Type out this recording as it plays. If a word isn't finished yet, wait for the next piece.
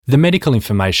The medical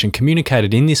information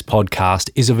communicated in this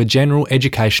podcast is of a general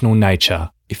educational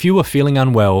nature. If you are feeling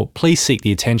unwell, please seek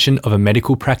the attention of a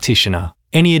medical practitioner.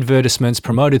 Any advertisements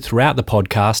promoted throughout the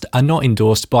podcast are not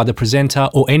endorsed by the presenter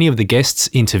or any of the guests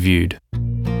interviewed.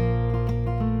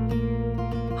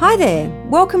 Hi there,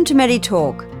 welcome to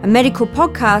MediTalk, a medical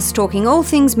podcast talking all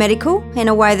things medical in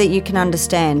a way that you can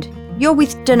understand. You're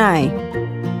with Danae.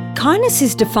 Kindness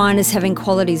is defined as having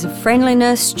qualities of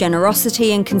friendliness,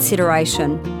 generosity and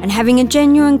consideration, and having a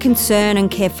genuine concern and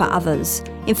care for others.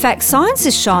 In fact, science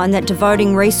has shown that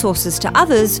devoting resources to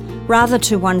others rather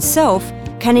to oneself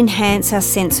can enhance our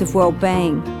sense of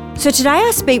well-being. So today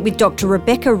I speak with Dr.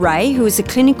 Rebecca Ray, who is a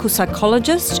clinical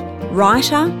psychologist,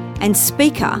 writer and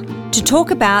speaker, to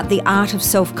talk about the art of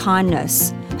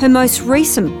self-kindness, her most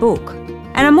recent book.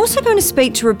 And I'm also going to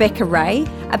speak to Rebecca Ray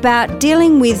about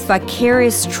dealing with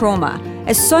vicarious trauma,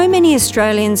 as so many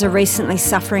Australians are recently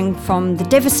suffering from the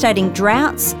devastating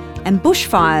droughts and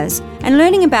bushfires, and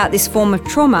learning about this form of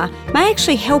trauma may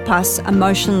actually help us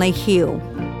emotionally heal.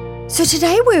 So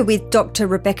today we're with Dr.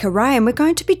 Rebecca Ray, and we're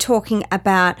going to be talking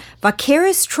about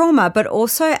vicarious trauma, but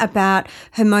also about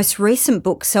her most recent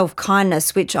book,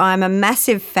 Self-Kindness, which I'm a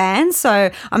massive fan,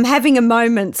 so I'm having a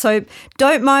moment, so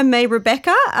don't mind me,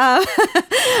 Rebecca.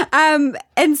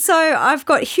 And so I've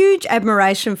got huge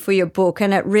admiration for your book,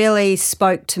 and it really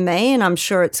spoke to me, and I'm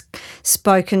sure it's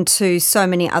spoken to so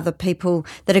many other people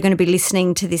that are going to be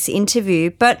listening to this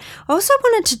interview. But I also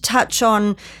wanted to touch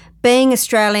on being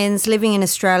Australians living in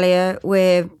Australia.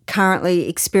 We're currently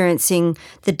experiencing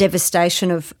the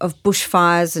devastation of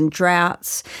bushfires and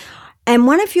droughts. And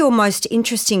one of your most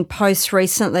interesting posts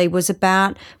recently was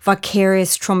about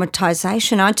vicarious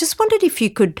traumatisation. I just wondered if you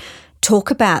could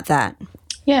talk about that.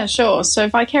 Yeah, sure. So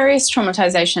vicarious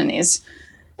traumatisation is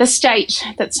the state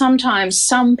that sometimes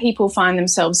some people find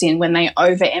themselves in when they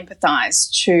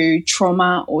over-empathise to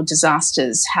trauma or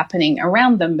disasters happening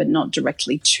around them but not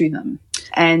directly to them.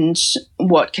 And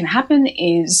what can happen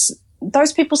is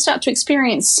those people start to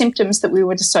experience symptoms that we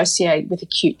would associate with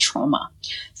acute trauma.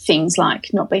 Things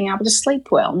like not being able to sleep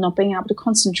well, not being able to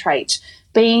concentrate,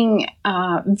 being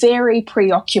very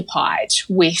preoccupied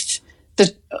with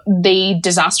the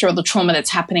disaster or the trauma that's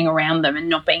happening around them and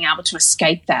not being able to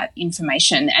escape that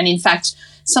information. And in fact,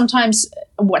 sometimes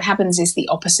what happens is the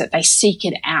opposite. They seek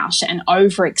it out and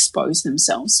overexpose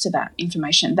themselves to that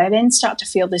information. They then start to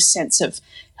feel this sense of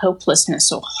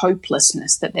helplessness or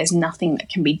hopelessness, that there's nothing that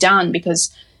can be done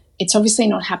because it's obviously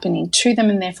not happening to them,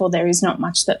 and therefore there is not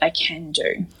much that they can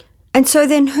do. And so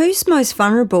then who's most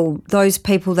vulnerable? Those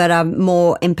people that are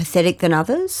more empathetic than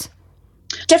others?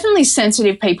 Definitely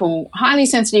sensitive people, highly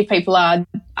sensitive people are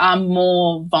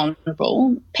more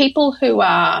vulnerable. People who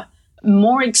are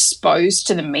more exposed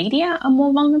to the media are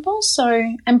more vulnerable. So,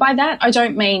 and by that, I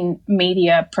don't mean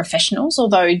media professionals,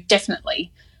 although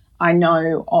definitely I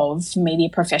know of media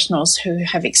professionals who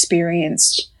have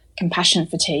experienced compassion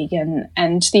fatigue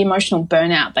and the emotional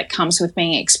burnout that comes with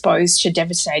being exposed to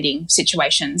devastating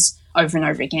situations over and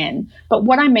over again. But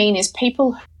what I mean is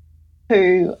people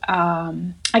who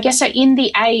I guess are in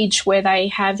the age where they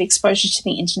have exposure to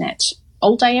the internet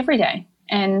all day, every day.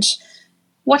 And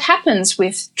what happens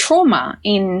with trauma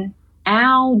in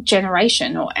our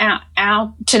generation or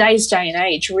our today's day and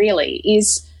age really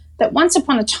is that once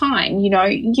upon a time,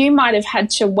 you might have had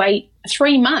to wait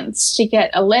 3 months to get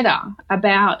a letter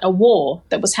about a war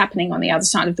that was happening on the other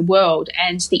side of the world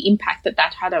and the impact that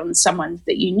that had on someone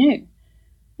that you knew.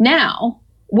 Now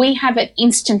we have it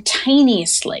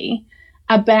instantaneously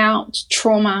about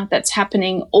trauma that's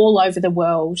happening all over the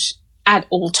world at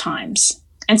all times.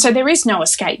 And so there is no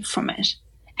escape from it.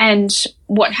 And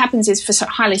what happens is for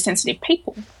highly sensitive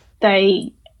people,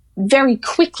 they very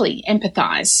quickly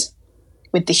empathise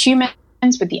with the humans,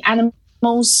 with the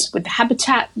animals, with the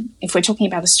habitat, if we're talking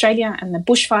about Australia and the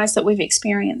bushfires that we've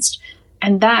experienced.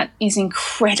 And that is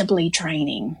incredibly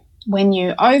draining when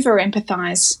you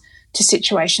over-empathise to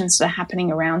situations that are happening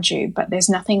around you, but there's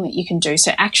nothing that you can do.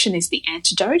 So action is the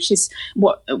antidote. Is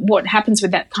what happens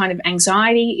with that kind of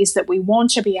anxiety is that we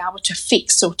want to be able to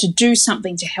fix or to do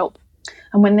something to help.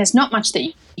 And when there's not much that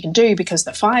you can do because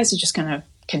the fires are just going to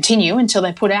continue until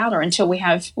they're put out or until we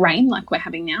have rain like we're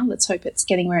having now, let's hope it's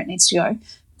getting where it needs to go,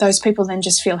 those people then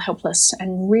just feel helpless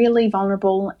and really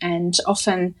vulnerable, and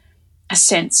often a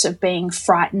sense of being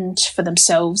frightened for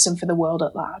themselves and for the world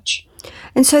at large.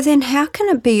 And so then how can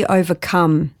it be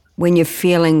overcome when you're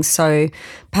feeling so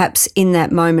perhaps in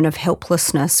that moment of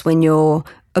helplessness, when you're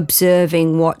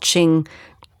observing, watching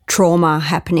trauma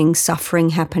happening, suffering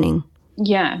happening?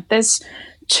 Yeah, there's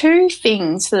two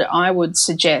things that I would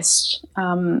suggest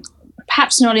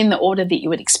perhaps not in the order that you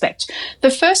would expect. The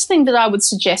first thing that I would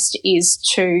suggest is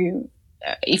to,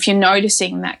 if you're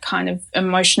noticing that kind of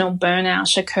emotional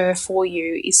burnout occur for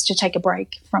you, is to take a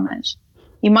break from it.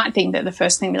 You might think that the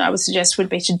first thing that I would suggest would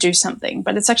be to do something,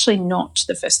 but it's actually not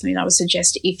the first thing that I would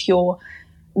suggest if you're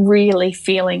really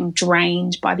feeling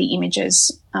drained by the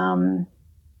images.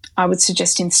 I would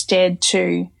suggest instead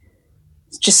to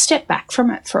just step back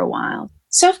from it for a while.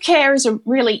 Self-care is a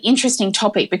really interesting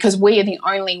topic because we are the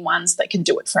only ones that can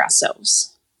do it for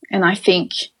ourselves. And I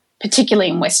think particularly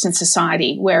in Western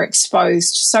society, we're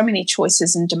exposed to so many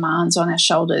choices and demands on our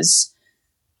shoulders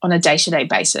on a day-to-day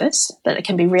basis that it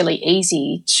can be really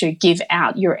easy to give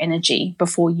out your energy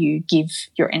before you give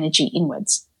your energy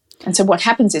inwards. And so what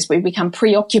happens is we become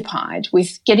preoccupied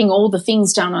with getting all the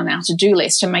things done on our to-do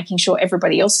list and making sure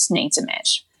everybody else's needs are met,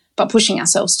 but pushing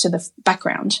ourselves to the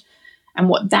background. And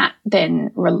what that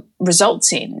then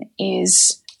results in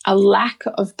is a lack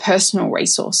of personal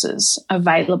resources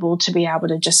available to be able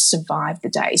to just survive the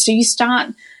day. So you start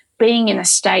being in a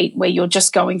state where you're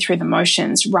just going through the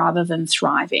motions rather than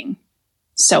thriving.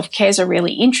 Self-care is a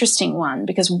really interesting one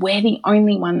because we're the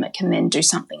only one that can then do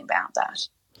something about that.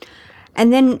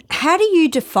 And then how do you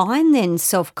define then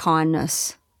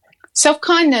self-kindness?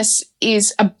 Self-kindness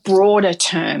is a broader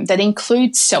term that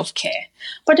includes self-care,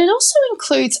 but it also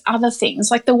includes other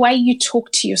things like the way you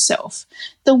talk to yourself,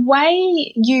 the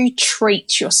way you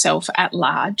treat yourself at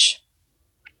large.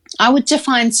 I would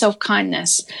define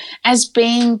self-kindness as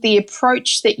being the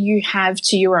approach that you have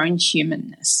to your own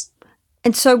humanness.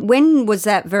 And so when was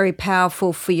that very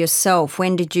powerful for yourself?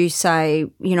 When did you say,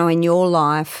 in your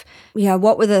life,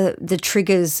 what were the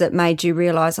triggers that made you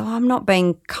realise, I'm not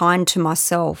being kind to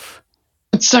myself?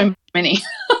 So many.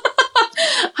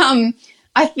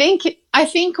 I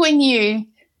think when you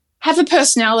have a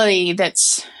personality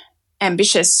that's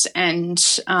ambitious and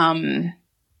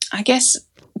I guess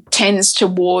tends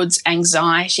towards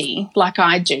anxiety like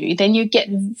I do, then you get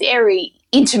very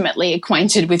intimately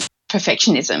acquainted with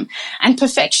perfectionism. And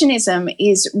perfectionism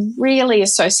is really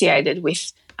associated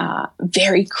with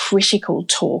very critical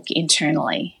talk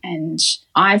internally. And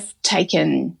I've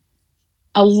taken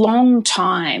a long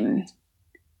time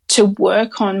to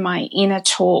work on my inner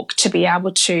talk to be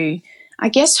able to, I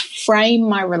guess, frame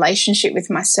my relationship with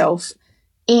myself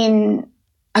in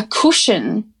a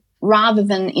cushion rather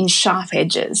than in sharp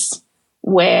edges,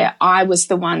 where I was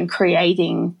the one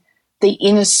creating the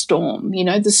inner storm.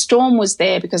 The storm was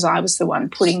there because I was the one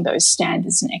putting those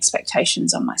standards and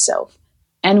expectations on myself.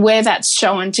 And where that's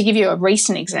shown, to give you a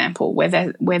recent example, where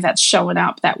that's shown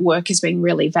up, that work has been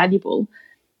really valuable,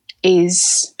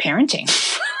 is parenting.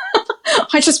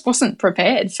 I just wasn't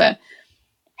prepared for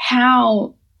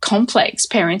how complex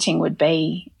parenting would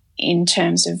be in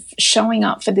terms of showing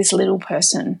up for this little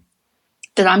person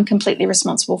that I'm completely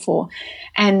responsible for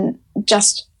and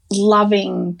just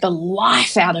loving the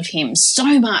life out of him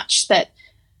so much that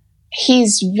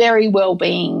his very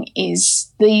well-being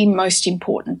is the most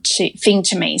important thing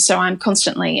to me. So I'm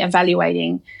constantly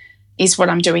evaluating, is what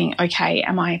I'm doing okay?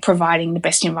 Am I providing the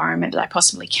best environment that I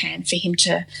possibly can for him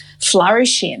to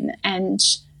flourish in? And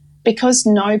because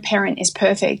no parent is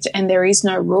perfect and there is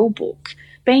no rule book,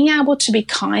 being able to be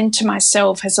kind to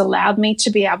myself has allowed me to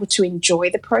be able to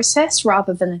enjoy the process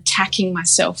rather than attacking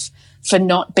myself for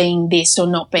not being this or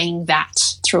not being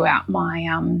that throughout my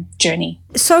journey.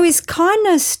 So is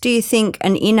kindness, do you think,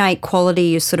 an innate quality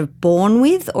you're sort of born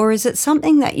with, or is it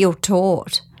something that you're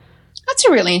taught? That's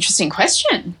a really interesting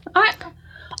question.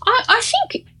 I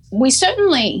think we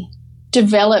certainly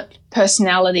develop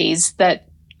personalities that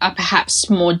are perhaps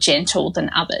more gentle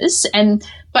than others,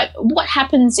 but what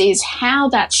happens is how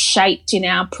that's shaped in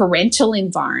our parental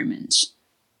environment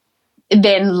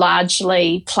then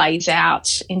largely plays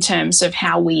out in terms of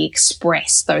how we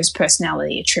express those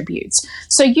personality attributes.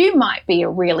 So you might be a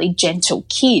really gentle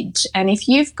kid, and if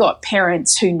you've got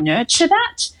parents who nurture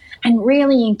that and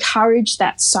really encourage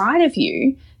that side of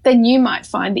you, then you might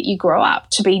find that you grow up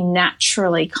to be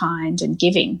naturally kind and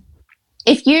giving.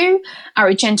 If you are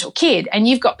a gentle kid and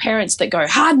you've got parents that go,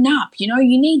 harden up, you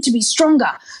need to be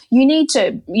stronger, you need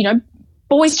to,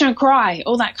 boys don't cry,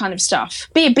 all that kind of stuff,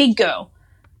 be a big girl.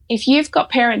 If you've got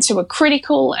parents who are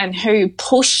critical and who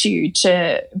push you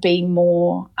to be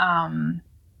more,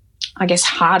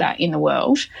 harder in the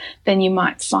world, then you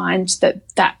might find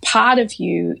that part of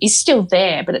you is still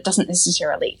there, but it doesn't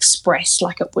necessarily express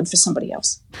like it would for somebody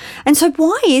else. And so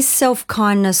why is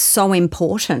self-kindness so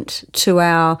important to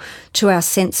our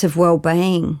sense of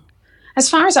well-being? As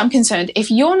far as I'm concerned, if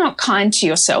you're not kind to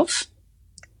yourself,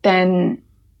 then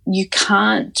you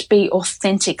can't be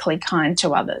authentically kind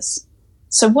to others.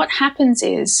 So what happens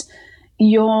is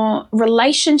your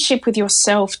relationship with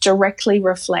yourself directly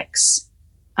reflects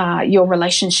your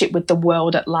relationship with the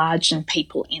world at large and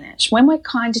people in it. When we're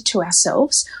kinder to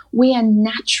ourselves, we are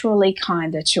naturally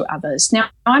kinder to others. Now,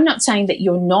 I'm not saying that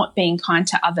you're not being kind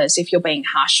to others if you're being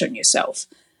harsh on yourself,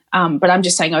 but I'm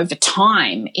just saying over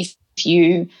time, if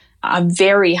you are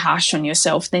very harsh on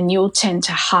yourself, then you'll tend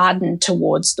to harden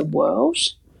towards the world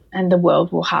and the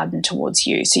world will harden towards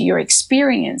you. So your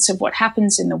experience of what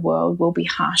happens in the world will be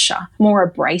harsher, more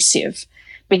abrasive,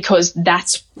 because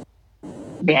that's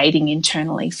creating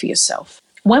internally for yourself.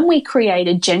 When we create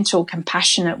a gentle,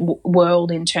 compassionate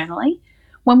world internally,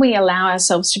 when we allow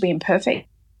ourselves to be imperfect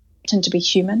and to be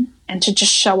human and to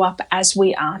just show up as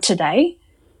we are today,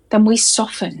 then we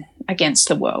soften against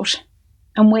the world.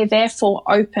 And we're therefore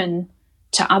open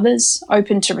to others,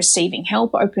 open to receiving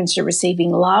help, open to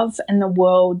receiving love, and the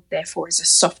world therefore is a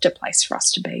softer place for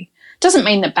us to be. Doesn't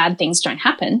mean that bad things don't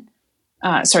happen,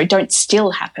 don't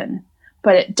still happen,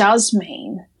 but it does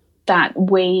mean that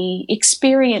we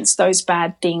experience those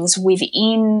bad things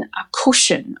within a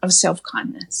cushion of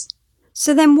self-kindness.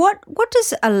 So then what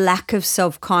does a lack of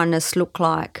self-kindness look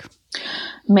like?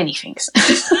 Many things.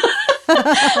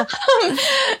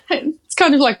 It's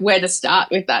kind of like where to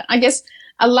start with that. I guess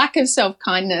a lack of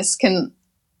self-kindness can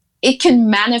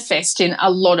manifest in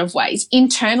a lot of ways.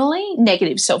 Internally,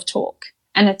 negative self-talk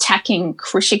and attacking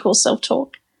critical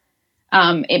self-talk.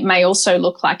 It may also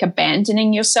look like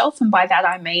abandoning yourself, and by that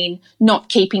I mean not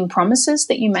keeping promises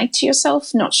that you make to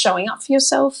yourself, not showing up for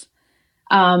yourself,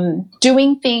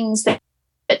 doing things that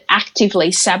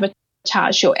actively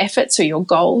sabotage your efforts or your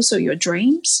goals or your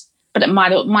dreams. But it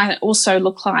might also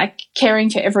look like caring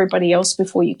for everybody else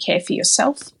before you care for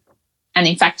yourself, and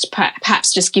in fact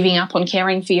perhaps just giving up on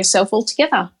caring for yourself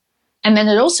altogether. And then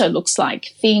it also looks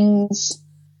like things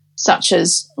such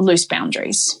as loose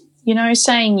boundaries. You know,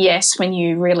 saying yes when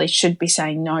you really should be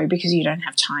saying no because you don't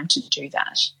have time to do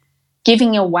that.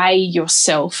 Giving away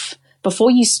yourself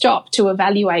before you stop to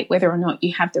evaluate whether or not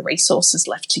you have the resources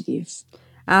left to give.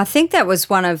 I think that was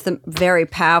one of the very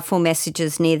powerful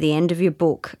messages near the end of your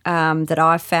book that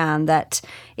I found, that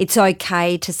it's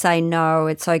okay to say no,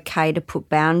 it's okay to put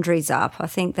boundaries up. I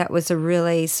think that was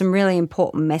some really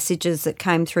important messages that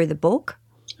came through the book.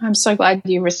 I'm so glad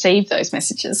you received those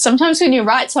messages. Sometimes when you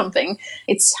write something,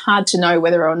 it's hard to know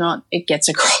whether or not it gets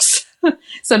across.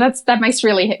 So that makes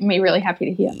me really happy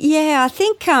to hear. Yeah, I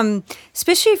think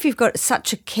especially if you've got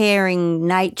such a caring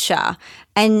nature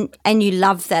and you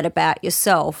love that about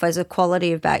yourself as a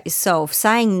quality about yourself,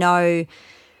 saying no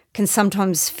can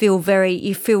sometimes feel very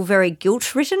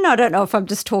guilt-ridden. I don't know if I'm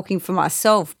just talking for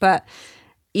myself, but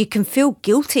you can feel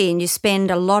guilty and you spend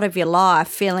a lot of your life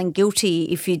feeling guilty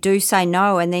if you do say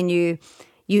no, and then you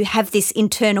have this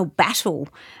internal battle.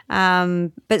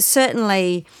 But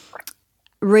certainly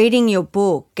reading your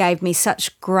book gave me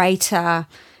such greater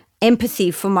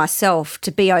empathy for myself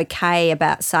to be okay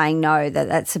about saying no,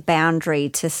 that's a boundary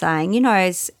to saying, you know,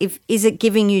 is it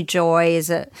giving you joy? Is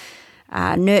it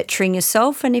nurturing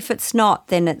yourself? And if it's not,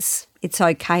 then it's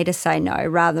okay to say no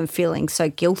rather than feeling so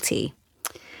guilty.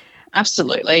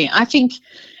 Absolutely. I think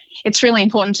it's really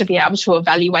important to be able to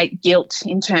evaluate guilt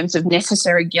in terms of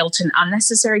necessary guilt and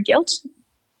unnecessary guilt.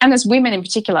 And as women in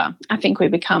particular, I think we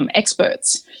become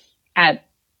experts at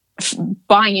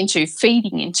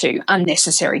feeding into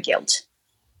unnecessary guilt.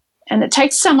 And it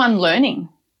takes some unlearning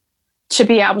to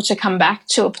be able to come back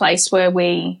to a place where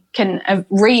we can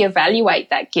reevaluate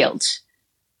that guilt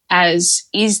as,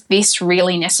 is this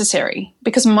really necessary?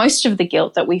 Because most of the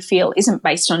guilt that we feel isn't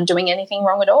based on doing anything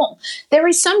wrong at all. There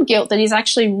is some guilt that is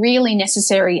actually really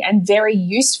necessary and very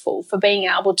useful for being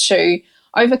able to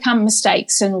overcome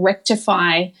mistakes and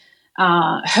rectify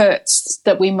hurts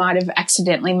that we might have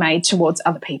accidentally made towards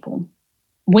other people.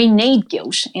 We need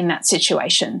guilt in that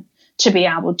situation to be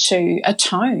able to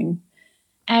atone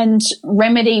and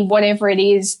remedy whatever it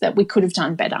is that we could have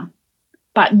done better.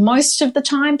 But most of the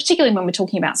time, particularly when we're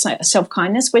talking about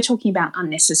self-kindness, we're talking about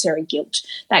unnecessary guilt,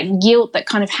 that guilt that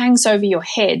kind of hangs over your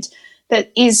head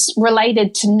that is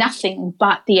related to nothing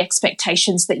but the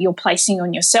expectations that you're placing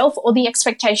on yourself or the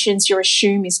expectations you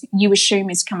assume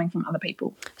is coming from other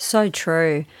people. So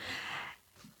true.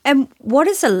 And what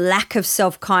is a lack of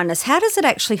self-kindness? How does it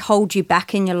actually hold you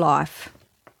back in your life?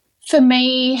 For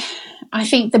me, I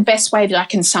think the best way that I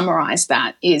can summarize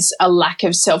that is a lack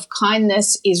of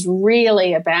self-kindness is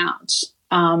really about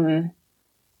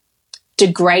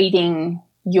degrading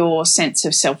your sense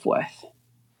of self-worth.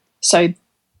 So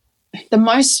the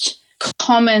most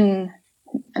common,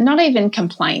 not even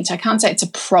complaint, I can't say it's a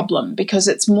problem because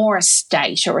it's more a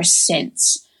state or a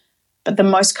sense But the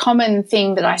most common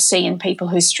thing that I see in people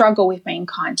who struggle with being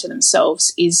kind to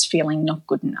themselves is feeling not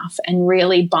good enough and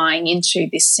really buying into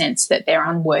this sense that they're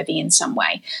unworthy in some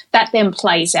way. That then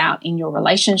plays out in your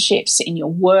relationships, in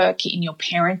your work, in your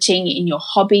parenting, in your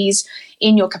hobbies,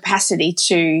 in your capacity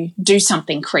to do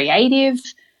something creative,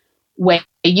 where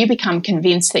you become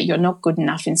convinced that you're not good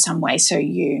enough in some way, so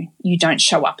you don't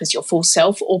show up as your full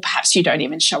self, or perhaps you don't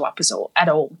even show up at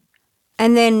all.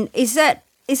 And then is it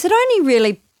only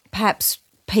really perhaps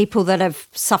people that have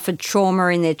suffered trauma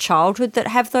in their childhood that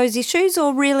have those issues,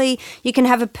 or really you can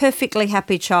have a perfectly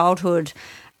happy childhood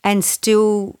and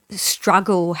still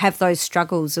have those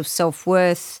struggles of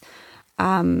self-worth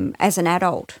as an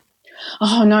adult?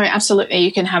 Oh, no, absolutely.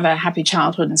 You can have a happy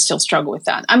childhood and still struggle with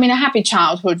that. I mean, a happy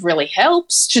childhood really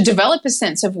helps to develop a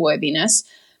sense of worthiness,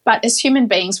 but as human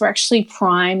beings, we're actually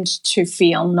primed to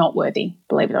feel not worthy,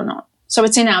 believe it or not. So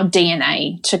it's in our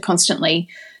DNA to constantly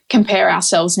compare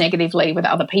ourselves negatively with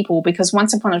other people, because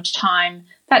once upon a time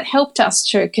that helped us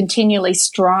to continually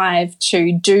strive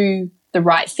to do the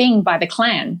right thing by the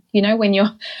clan. You know, when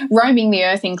you're roaming the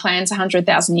earth in clans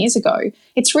 100,000 years ago,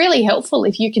 it's really helpful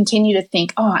if you continue to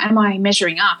think, oh, am I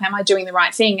measuring up? Am I doing the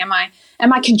right thing? Am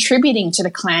I contributing to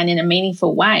the clan in a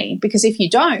meaningful way? Because if you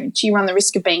don't, you run the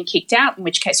risk of being kicked out, in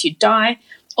which case you die,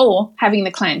 or having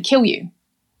the clan kill you.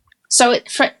 So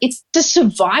it's the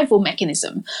survival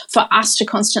mechanism for us to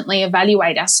constantly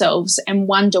evaluate ourselves and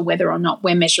wonder whether or not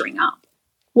we're measuring up.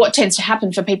 What tends to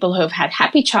happen for people who have had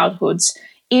happy childhoods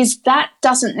is that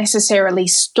doesn't necessarily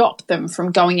stop them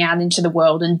from going out into the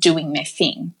world and doing their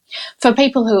thing. For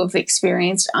people who have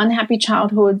experienced unhappy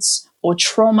childhoods or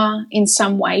trauma in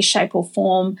some way, shape or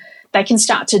form, they can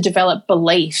start to develop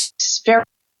beliefs very,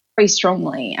 very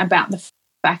strongly about the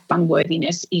fact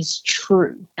unworthiness is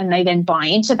true. And they then buy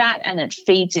into that, and it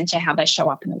feeds into how they show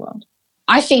up in the world.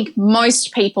 I think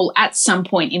most people at some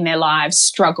point in their lives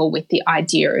struggle with the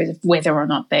idea of whether or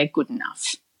not they're good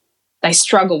enough. They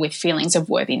struggle with feelings of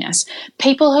worthiness.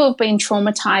 People who have been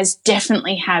traumatized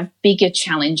definitely have bigger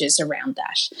challenges around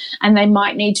that. And they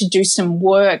might need to do some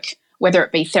work, whether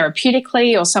it be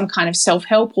therapeutically or some kind of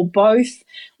self-help or both,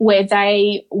 where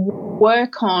they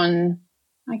work on,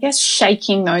 I guess,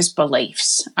 shaking those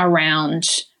beliefs around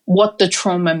what the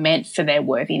trauma meant for their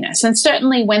worthiness. And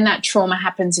certainly when that trauma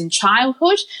happens in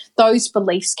childhood, those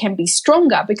beliefs can be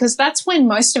stronger, because that's when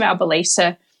most of our beliefs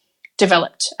are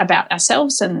developed about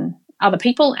ourselves and other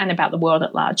people and about the world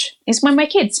at large, is when we're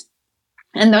kids.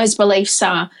 And those beliefs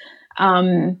are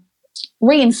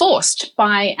reinforced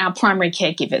by our primary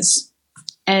caregivers.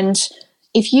 And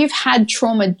if you've had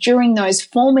trauma during those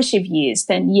formative years,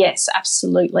 then yes,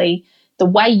 absolutely, the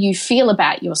way you feel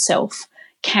about yourself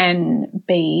can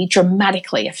be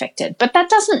dramatically affected. But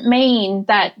that doesn't mean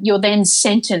that you're then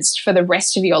sentenced for the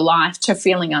rest of your life to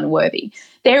feeling unworthy.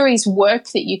 There is work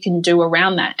that you can do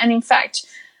around that. And in fact,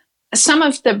 some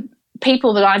of the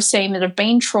people that I've seen that have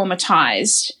been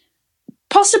traumatized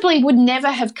possibly would never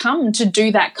have come to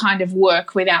do that kind of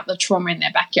work without the trauma in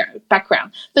their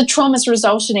background. The trauma's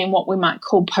resulted in what we might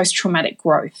call post-traumatic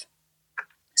growth.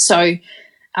 So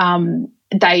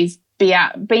they've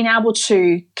been able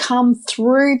to come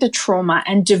through the trauma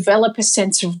and develop a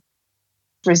sense of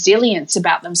resilience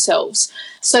about themselves,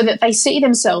 so that they see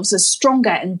themselves as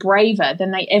stronger and braver than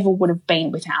they ever would have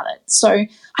been without it. So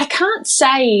I can't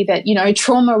say that,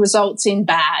 trauma results in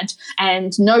bad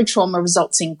and no trauma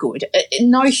results in good.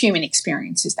 No human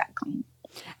experience is that clean.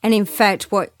 And in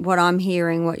fact, what I'm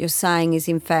hearing, what you're saying is,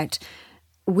 in fact,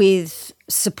 with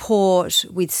support,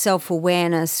 with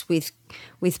self-awareness,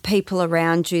 with people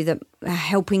around you that are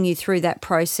helping you through that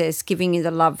process, giving you the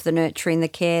love, the nurturing, the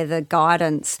care, the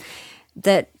guidance,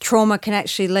 that trauma can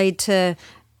actually lead to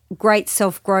great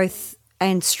self-growth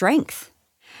and strength.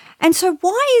 And so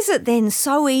why is it then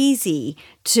so easy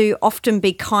to often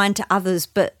be kind to others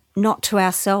but not to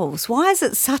ourselves? Why is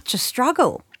it such a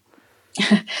struggle?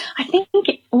 I think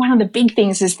one of the big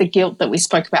things is the guilt that we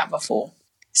spoke about before.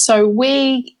 So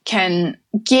we can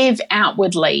give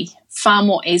outwardly far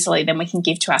more easily than we can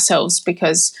give to ourselves,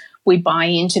 because we buy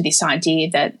into this idea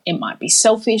that it might be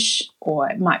selfish or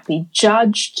it might be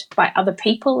judged by other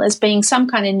people as being some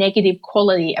kind of negative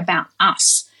quality about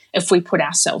us if we put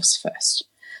ourselves first.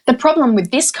 The problem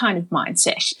with this kind of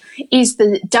mindset is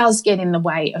that it does get in the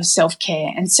way of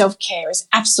self-care, and self-care is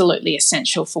absolutely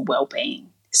essential for well-being.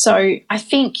 So I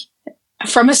think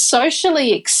from a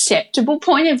socially acceptable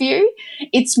point of view,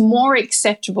 it's more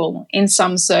acceptable in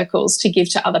some circles to give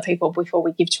to other people before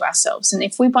we give to ourselves. And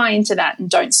if we buy into that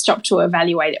and don't stop to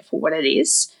evaluate it for what it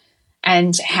is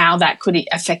and how that could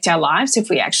affect our lives, if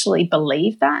we actually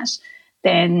believe that,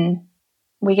 then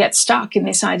we get stuck in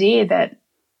this idea that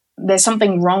there's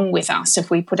something wrong with us if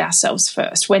we put ourselves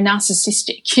first. We're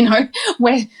narcissistic,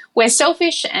 we're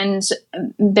selfish, and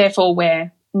therefore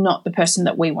we're not the person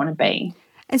that we want to be.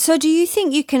 And so do you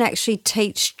think you can actually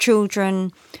teach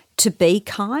children to be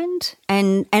kind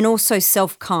and also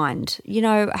self-kind?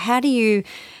 How do you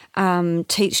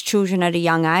teach children at a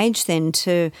young age then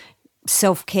to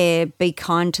self-care, be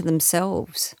kind to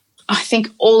themselves? I think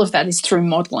all of that is through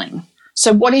modelling.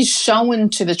 So what is shown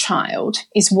to the child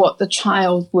is what the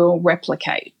child will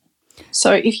replicate.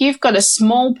 So if you've got a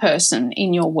small person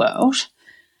in your world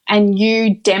and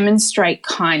you demonstrate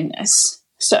kindness,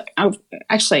 so I've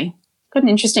actually got an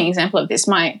interesting example of this.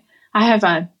 I have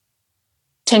a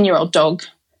 10-year-old dog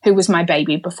who was my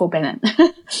baby before Bennett.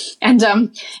 And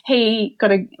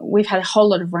we've had a whole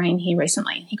lot of rain here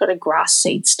recently. He got a grass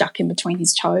seed stuck in between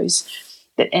his toes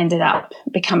that ended up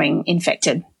becoming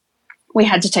infected. We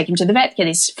had to take him to the vet, get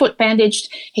his foot bandaged.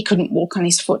 He couldn't walk on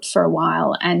his foot for a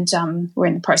while, and we're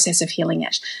in the process of healing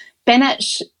it.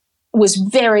 Bennett was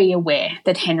very aware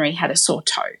that Henry had a sore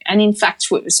toe. And in fact,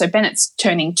 so Bennett's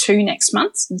turning 2 next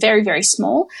month, very, very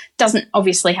small, doesn't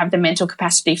obviously have the mental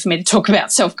capacity for me to talk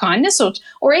about self-kindness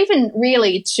or even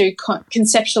really to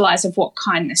conceptualize of what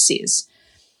kindness is.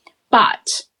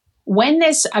 But when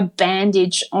there's a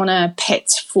bandage on a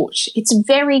pet's foot, it's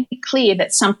very clear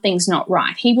that something's not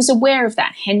right. He was aware of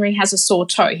that. Henry has a sore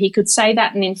toe. He could say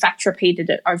that and in fact repeated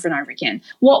it over and over again.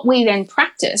 What we then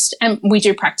practiced, and we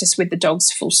do practice with the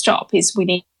dogs full stop, is we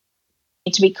need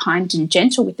to be kind and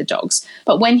gentle with the dogs.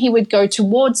 But when he would go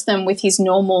towards them with his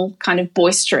normal kind of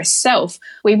boisterous self,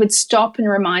 we would stop and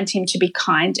remind him to be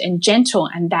kind and gentle,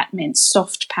 and that meant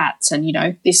soft pats and,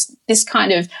 this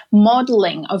kind of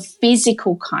modelling of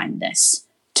physical kindness,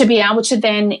 to be able to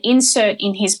then insert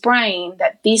in his brain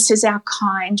that this is our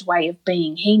kind way of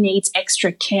being. He needs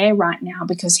extra care right now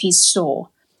because he's sore.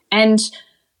 And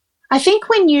I think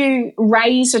when you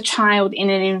raise a child in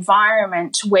an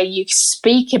environment where you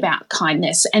speak about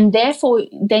kindness and therefore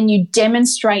then you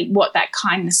demonstrate what that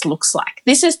kindness looks like,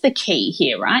 this is the key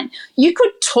here, right? You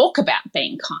could talk about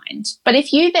being kind, but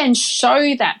if you then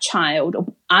show that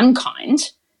child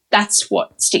unkind, that's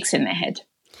what sticks in their head.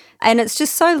 And it's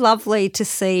just so lovely to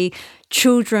see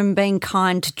children being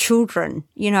kind to children,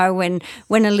 when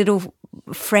a little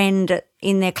friend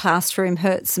in their classroom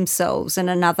hurts themselves and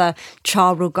another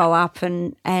child will go up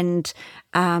and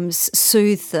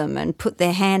soothe them and put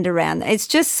their hand around them. It's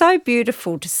just so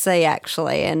beautiful to see,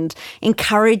 actually, and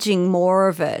encouraging more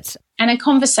of it. And a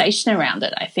conversation around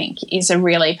it, I think, is a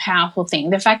really powerful thing.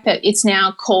 The fact that it's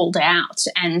now called out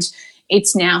and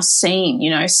it's now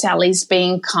seen, Sally's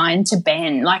being kind to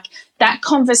Ben, like that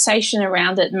conversation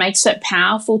around it makes it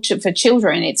powerful for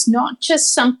children. It's not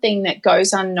just something that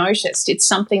goes unnoticed. It's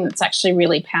something that's actually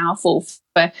really powerful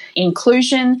for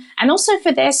inclusion and also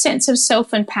for their sense of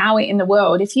self and power in the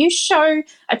world. If you show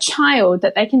a child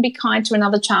that they can be kind to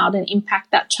another child and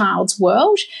impact that child's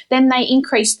world, then they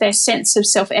increase their sense of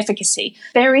self-efficacy.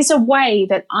 There is a way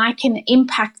that I can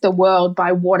impact the world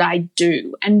by what I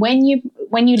do. And when you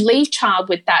leave child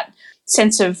with that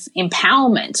sense of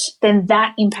empowerment, then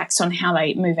that impacts on how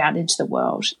they move out into the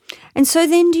world. And so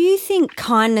then do you think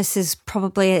kindness is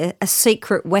probably a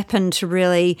secret weapon to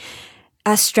really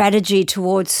a strategy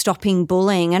towards stopping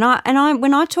bullying? And I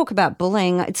when I talk about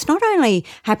bullying, it's not only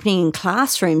happening in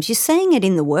classrooms, you're seeing it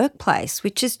in the workplace,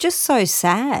 which is just so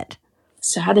sad.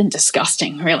 Sad and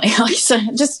disgusting, really.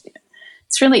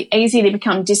 It's really easy to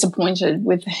become disappointed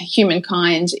with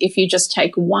humankind if you just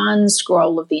take one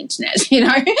scroll of the internet,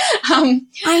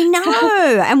 I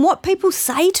know. And what people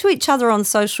say to each other on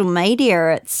social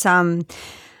media, it's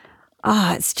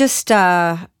just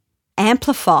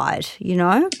amplified,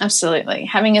 Absolutely.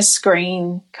 Having a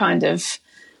screen kind of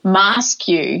mask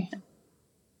you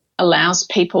allows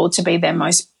people to be their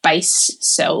most base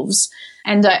selves.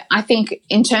 And I think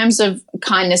in terms of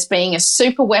kindness being a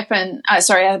super weapon, a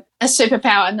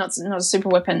superpower, not a super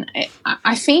weapon,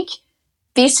 I think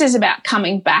this is about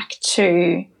coming back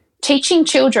to teaching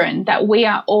children that we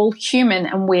are all human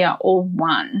and we are all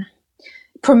one.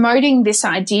 Promoting this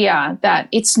idea that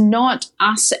it's not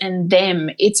us and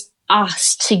them, it's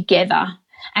us together.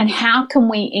 And how can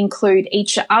we include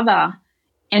each other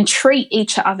and treat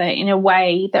each other in a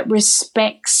way that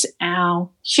respects our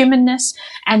humanness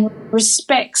and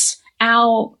respects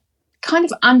our kind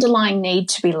of underlying need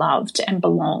to be loved and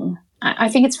belong. I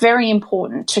think it's very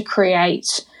important to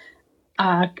create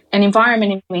an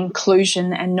environment of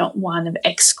inclusion and not one of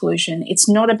exclusion. It's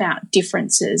not about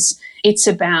differences. It's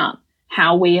about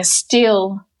how we are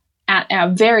still, at our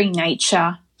very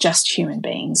nature, just human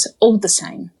beings, all the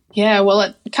same. Yeah, well,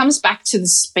 it comes back to the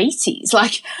species.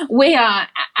 Like we are,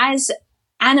 as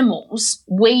animals,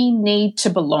 we need to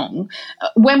belong.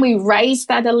 When we raise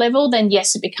that a level, then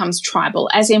yes, it becomes tribal,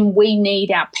 as in we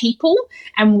need our people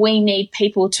and we need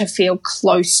people to feel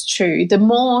close to. The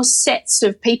more sets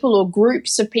of people or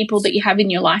groups of people that you have in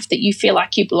your life that you feel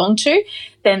like you belong to,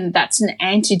 then that's an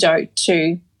antidote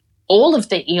to all of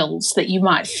the ills that you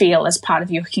might feel as part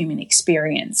of your human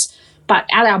experience. But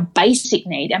at our basic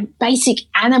need, our basic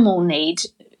animal need,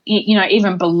 you know,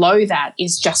 even below that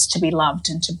is just to be loved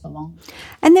and to belong.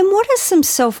 And then what are some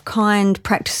self-kind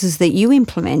practices that you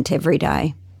implement every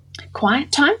day?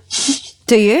 Quiet time.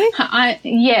 Do you?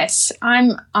 Yes.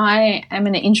 I am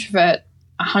an introvert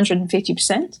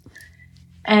 150%.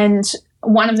 And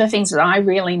one of the things that I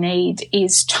really need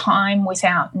is time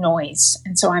without noise.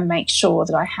 And so I make sure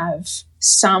that I have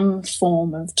some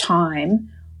form of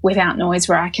time without noise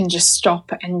where I can just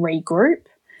stop and regroup.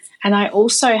 And I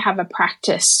also have a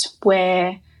practice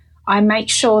where I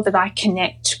make sure that I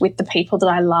connect with the people that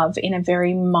I love in a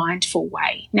very mindful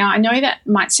way. Now, I know that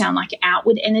might sound like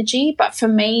outward energy, but for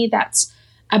me, that's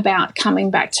about coming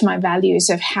back to my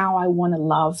values of how I want to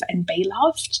love and be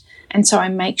loved. And so I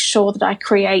make sure that I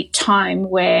create time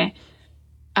where,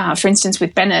 for instance,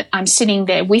 with Bennett, I'm sitting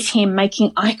there with him,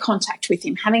 making eye contact with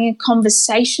him, having a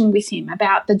conversation with him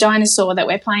about the dinosaur that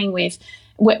we're playing with.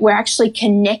 We're actually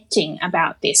connecting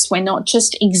about this. We're not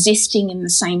just existing in the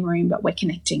same room, but we're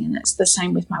connecting, and it's the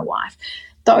same with my wife.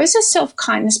 Those are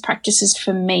self-kindness practices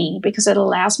for me because it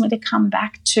allows me to come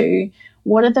back to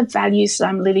what are the values that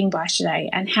I'm living by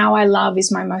today, and how I love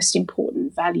is my most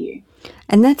important value.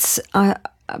 And that's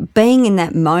being in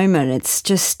that moment. It's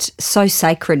just so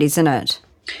sacred, isn't it?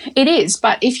 It is,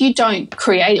 but if you don't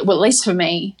create it, well, at least for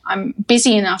me, I'm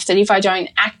busy enough that if I don't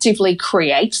actively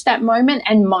create that moment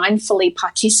and mindfully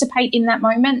participate in that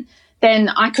moment, then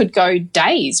I could go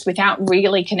days without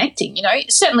really connecting. You know,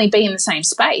 certainly be in the same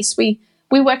space. We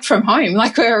work from home,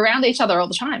 like we're around each other all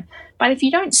the time. But if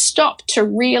you don't stop to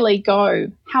really go,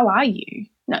 how are you?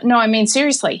 No, I mean,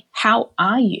 seriously, how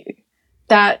are you?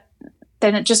 Then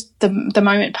it just, the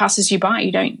moment passes you by,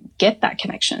 you don't get that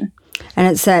connection. And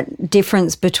it's that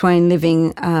difference between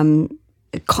living,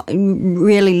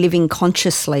 really living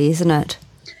consciously, isn't it?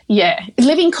 Yeah,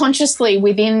 living consciously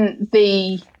within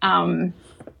the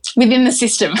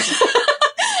system.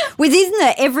 Within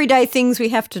the everyday things we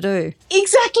have to do.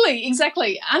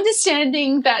 Exactly.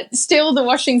 Understanding that still the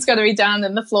washing's got to be done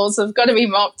and the floors have got to be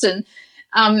mopped, and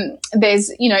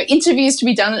there's, you know, interviews to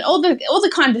be done, and all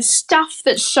the kind of stuff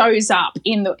that shows up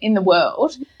in the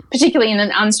world, particularly in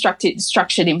an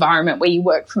unstructured environment where you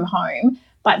work from home,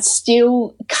 but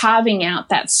still carving out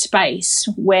that space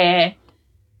where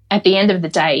at the end of the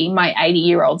day, my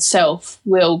 80-year-old self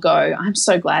will go, I'm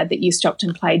so glad that you stopped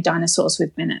and played dinosaurs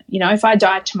with Bennett. You know, if I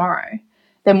die tomorrow,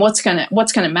 then what's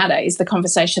gonna matter is the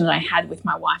conversation that I had with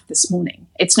my wife this morning.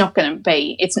 What's not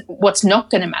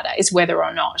gonna matter is whether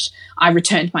or not I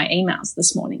returned my emails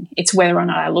this morning. It's whether or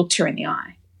not I looked her in the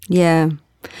eye. Yeah.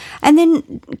 And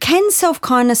then can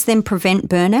self-kindness then prevent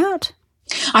burnout?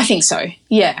 I think so,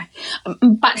 yeah.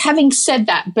 But having said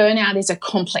that, burnout is a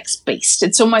complex beast.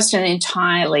 It's almost an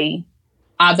entirely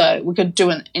other, we could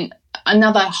do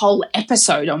another whole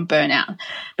episode on burnout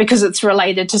because it's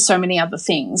related to so many other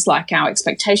things like our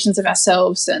expectations of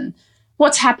ourselves and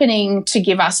what's happening to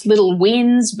give us little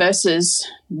wins versus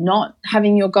not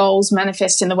having your goals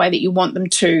manifest in the way that you want them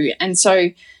to. And so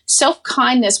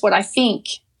self-kindness, what I think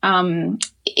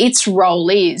its role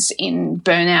is in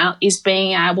burnout is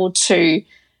being able to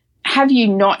have you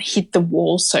not hit the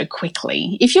wall so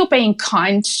quickly. If you're being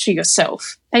kind to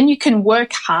yourself, then you can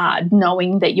work hard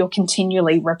knowing that you're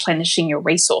continually replenishing your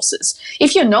resources.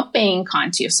 If you're not being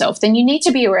kind to yourself, then you need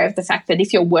to be aware of the fact that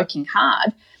if you're working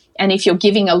hard and if you're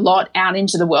giving a lot out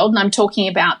into the world, and I'm talking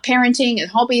about parenting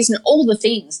and hobbies and all the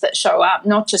things that show up,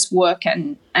 not just work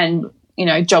and you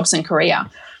know, jobs and career.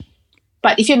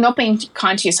 But if you're not being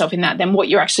kind to yourself in that, then what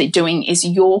you're actually doing is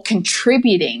you're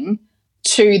contributing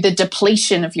to the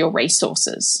depletion of your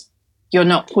resources. You're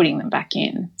not putting them back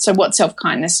in. So what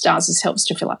self-kindness does is helps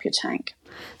to fill up your tank.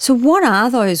 So what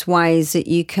are those ways that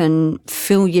you can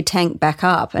fill your tank back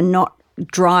up and not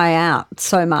dry out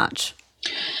so much?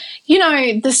 You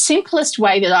know, the simplest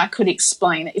way that I could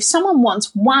explain it, if someone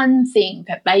wants one thing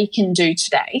that they can do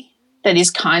today that is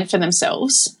kind for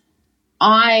themselves,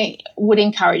 I would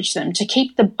encourage them to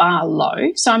keep the bar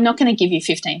low. So I'm not going to give you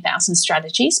 15,000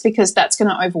 strategies because that's going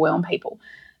to overwhelm people.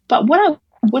 But what I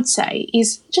would say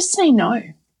is just say no.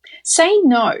 Say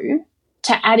no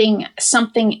to adding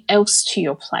something else to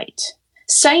your plate.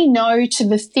 Say no to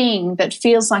the thing that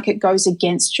feels like it goes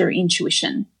against your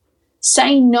intuition.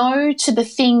 Say no to the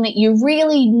thing that you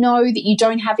really know that you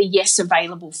don't have a yes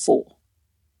available for.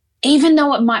 even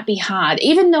though it might be hard,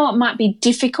 even though it might be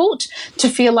difficult to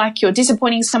feel like you're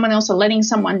disappointing someone else or letting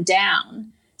someone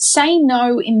down, say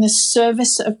no in the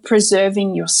service of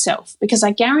preserving yourself, because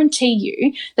I guarantee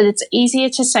you that it's easier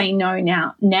to say no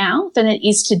now than it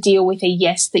is to deal with a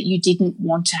yes that you didn't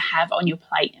want to have on your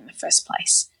plate in the first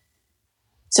place.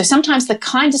 So sometimes the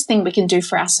kindest thing we can do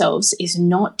for ourselves is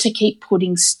not to keep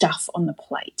putting stuff on the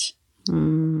plate.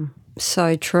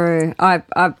 So true. I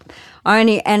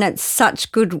only, and it's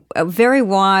such good, very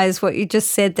wise what you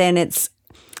just said then. It's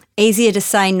easier to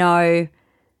say no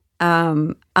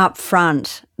up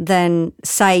front than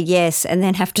say yes and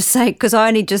then have to say, because I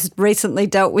only just recently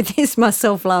dealt with this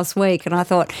myself last week, and I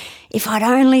thought, if I'd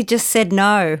only just said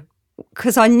no,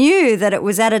 because I knew that it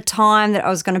was at a time that I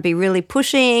was going to be really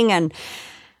pushing, and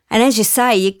as you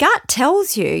say, your gut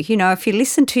tells you, you know, if you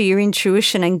listen to your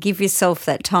intuition and give yourself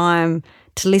that time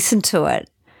to listen to it,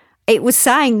 it was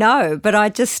saying no, but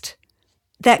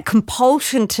that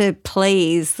compulsion to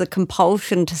please, the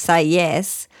compulsion to say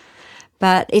yes,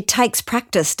 but it takes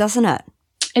practice, doesn't it?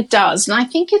 It does. And I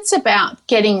think it's about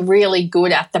getting really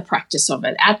good at the practice of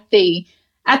it, at the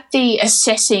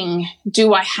assessing,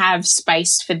 do I have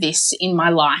space for this in my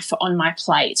life, on my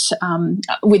plate,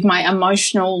 with my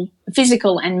emotional,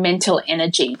 physical and mental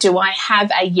energy? Do I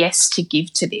have a yes to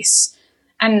give to this?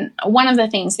 And one of the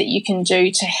things that you can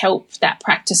do to help that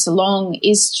practice along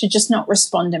is to just not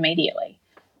respond immediately.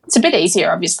 It's a bit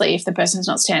easier, obviously, if the person's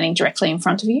not standing directly in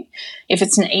front of you, if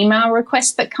it's an email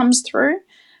request that comes through,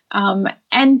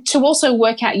 and to also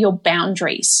work out your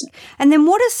boundaries. And then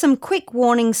what are some quick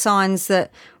warning signs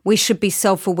that we should be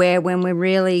self-aware when we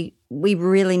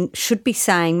really should be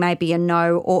saying maybe a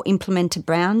no or implement a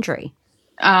boundary?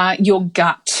 Your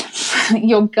gut,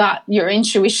 your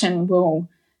intuition will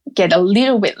get a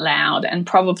little bit loud and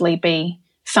probably be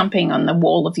thumping on the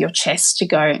wall of your chest to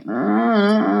go,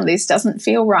 this doesn't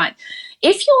feel right.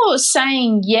 If you're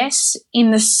saying yes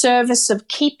in the service of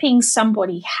keeping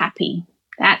somebody happy,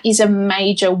 that is a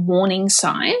major warning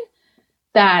sign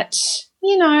that,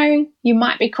 you know, you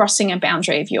might be crossing a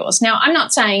boundary of yours. Now, I'm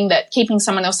not saying that keeping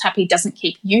someone else happy doesn't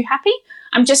keep you happy.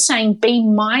 I'm just saying be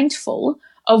mindful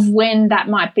of when that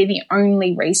might be the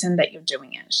only reason that you're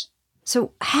doing it.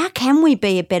 So how can we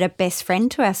be a better best friend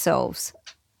to ourselves?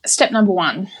 Step number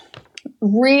 1,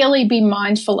 really be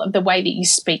mindful of the way that you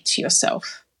speak to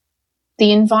yourself.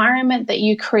 The environment that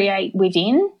you create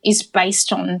within is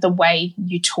based on the way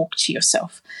you talk to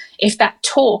yourself. If that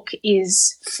talk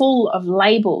is full of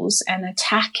labels and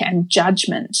attack and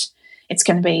judgment, it's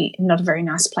going to be not a very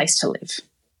nice place to live.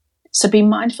 So be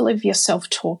mindful of your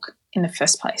self-talk in the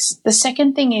first place. The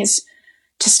second thing is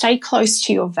to stay close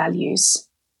to your values.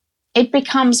 It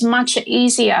becomes much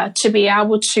easier to be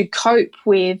able to cope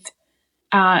with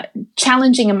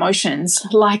challenging emotions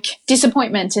like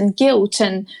disappointment and guilt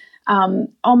and,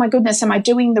 oh my goodness, am I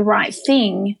doing the right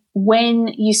thing, when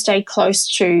you stay close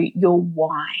to your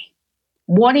why.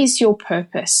 What is your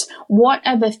purpose? What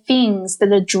are the things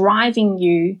that are driving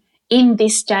you in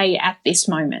this day at this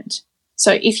moment?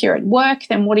 So if you're at work,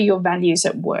 then what are your values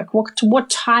at work? What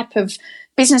type of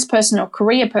business person or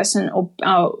career person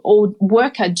or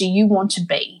worker do you want to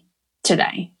be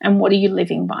today, and what are you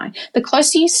living by? The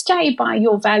closer you stay by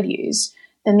your values,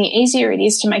 then the easier it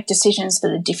is to make decisions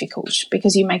that are difficult,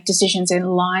 because you make decisions in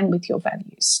line with your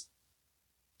values.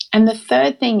 And the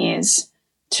third thing is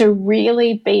to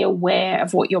really be aware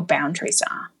of what your boundaries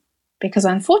are, because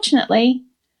unfortunately,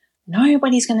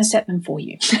 nobody's going to set them for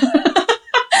you.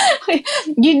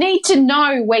 You need to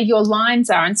know where your lines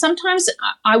are. And sometimes,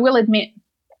 I will admit,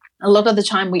 a lot of the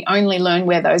time we only learn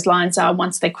where those lines are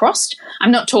once they're crossed.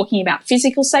 I'm not talking about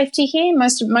physical safety here.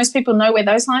 Most people know where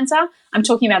those lines are. I'm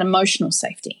talking about emotional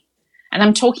safety. And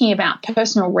I'm talking about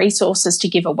personal resources to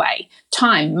give away.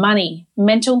 Time, money,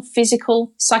 mental,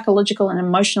 physical, psychological, and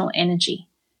emotional energy.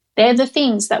 They're the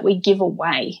things that we give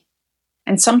away.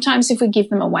 And sometimes if we give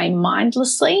them away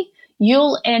mindlessly,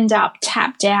 you'll end up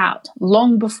tapped out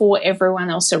long before everyone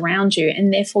else around you,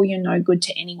 and therefore you're no good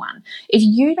to anyone. If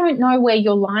you don't know where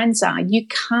your lines are, you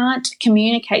can't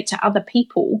communicate to other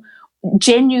people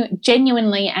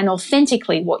genuinely and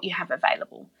authentically what you have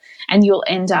available, and you'll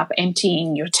end up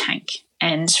emptying your tank.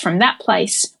 And from that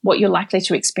place, what you're likely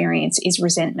to experience is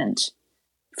resentment,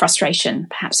 frustration,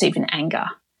 perhaps even anger.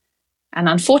 And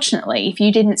unfortunately, if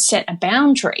you didn't set a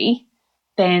boundary,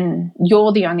 then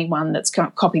you're the only one that's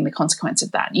copying the consequence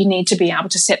of that. You need to be able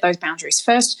to set those boundaries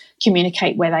first,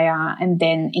 communicate where they are, and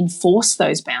then enforce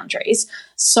those boundaries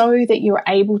so that you're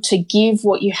able to give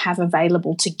what you have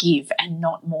available to give and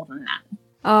not more than that.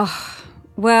 Oh,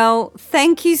 well,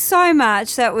 thank you so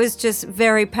much. That was just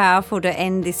very powerful to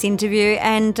end this interview.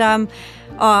 And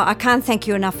Oh, I can't thank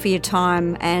you enough for your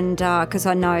time, and because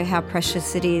I know how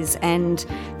precious it is, and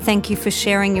thank you for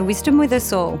sharing your wisdom with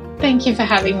us all. Thank you for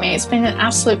having me. It's been an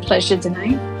absolute pleasure,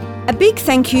 Danae. A big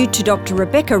thank you to Dr.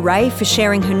 Rebecca Ray for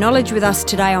sharing her knowledge with us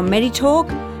today on MediTalk.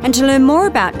 And to learn more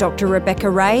about Dr. Rebecca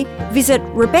Ray, visit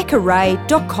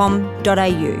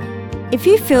rebeccaray.com.au. If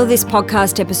you feel this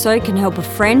podcast episode can help a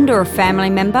friend or a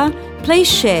family member,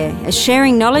 please share, as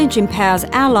sharing knowledge empowers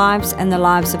our lives and the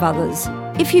lives of others.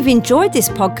 If you've enjoyed this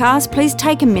podcast, please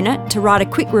take a minute to write a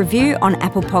quick review on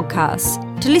Apple Podcasts.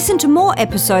 To listen to more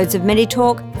episodes of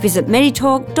MediTalk, visit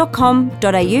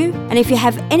meditalk.com.au, and if you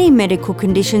have any medical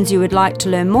conditions you would like to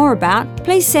learn more about,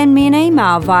 please send me an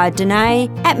email via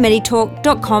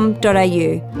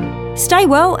Danae@meditalk.com.au. Stay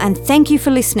well and thank you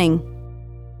for listening.